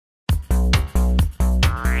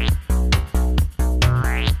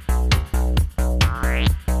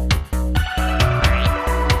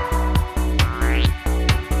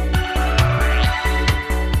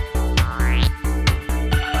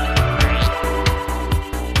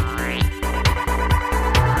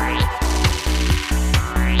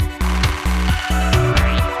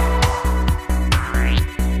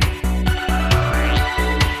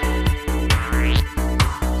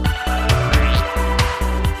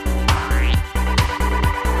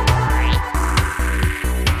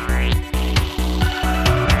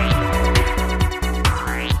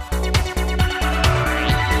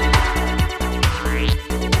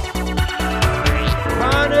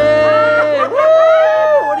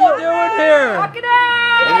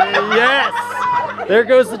There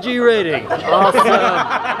goes the G rating. Awesome.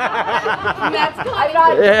 That's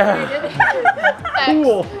Connie. Yeah.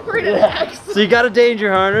 Cool. Rated X. So you got a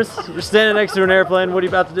danger harness. You're standing next to an airplane. What are you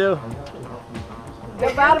about to do?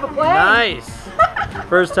 Jump out of a plane. Nice.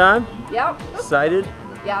 First time? Yep. Excited?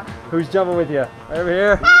 Yeah. Who's jumping with you? Right over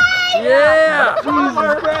here. Hi. Yeah. Jesus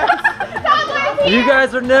Christ. You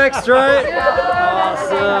guys are next, right?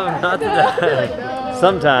 Awesome. Not today.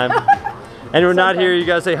 Sometime. And we're not here. You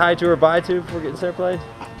gotta say hi to or bye to before we get in this airplane?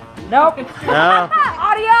 Nope. No.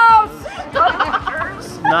 Adios.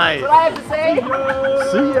 Nice. What I have to say?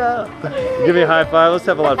 See ya. Give me a high five. Let's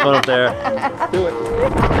have a lot of fun up there. Do it.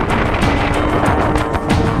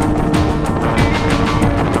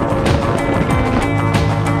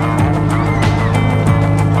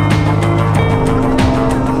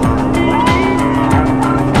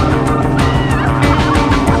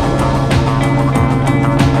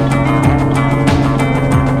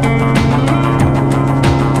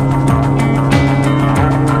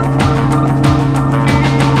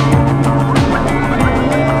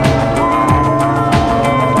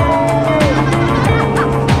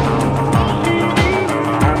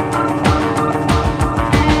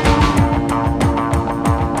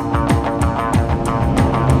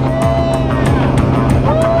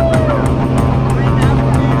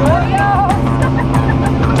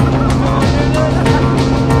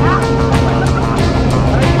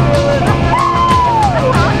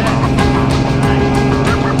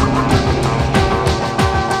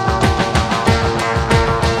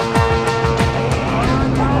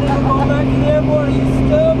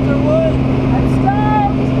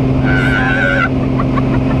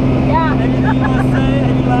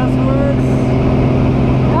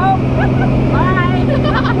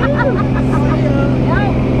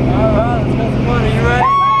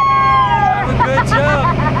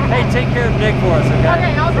 Take care of Nick for us, okay?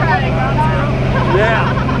 Okay, I'll try. Yeah.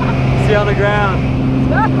 See you on the ground.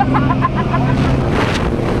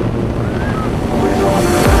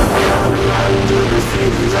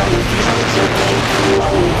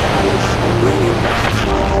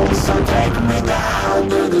 So take me down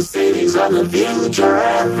to the cities of the future.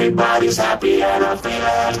 Everybody's happy and I feel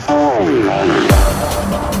at home.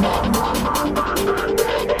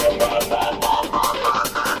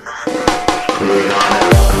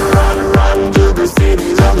 We're gonna run to the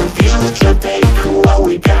cities of the future. Take what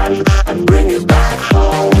we can and bring it back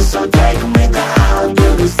home. So take me down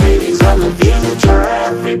to the cities of the future.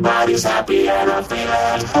 Everybody's happy and I feel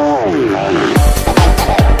at home.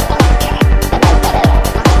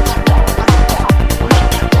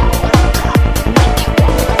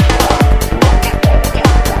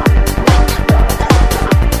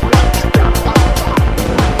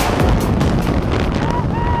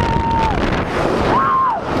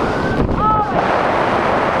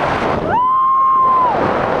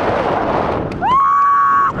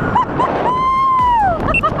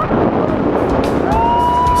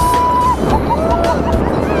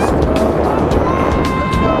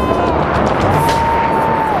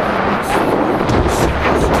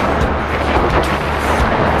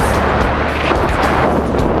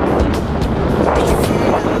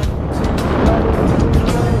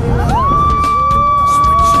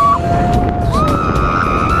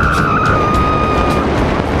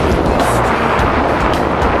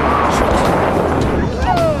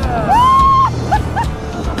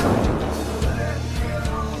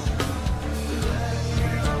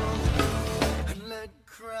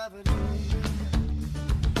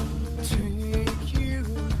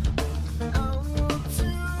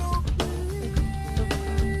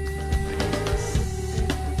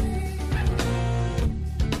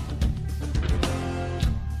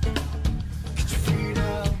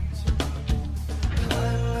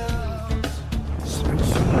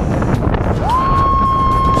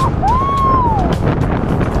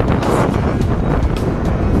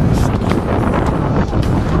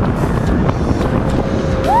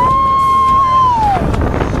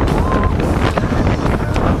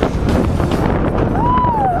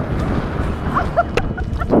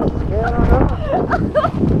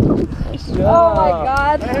 Oh my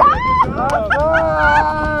God.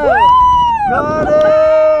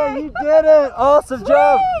 Connie, you did it. Awesome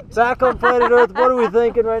job. Back on planet Earth. What are we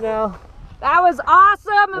thinking right now? That was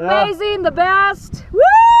awesome, amazing, the best. Woo!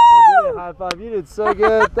 Give me a high five. You did so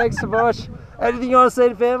good. Thanks so much. Anything you want to say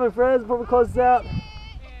to family and friends before we close this out?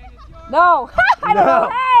 No. I don't know.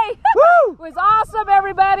 Hey! Woo! It was awesome,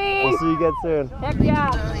 everybody. We'll see you again soon. Heck yeah.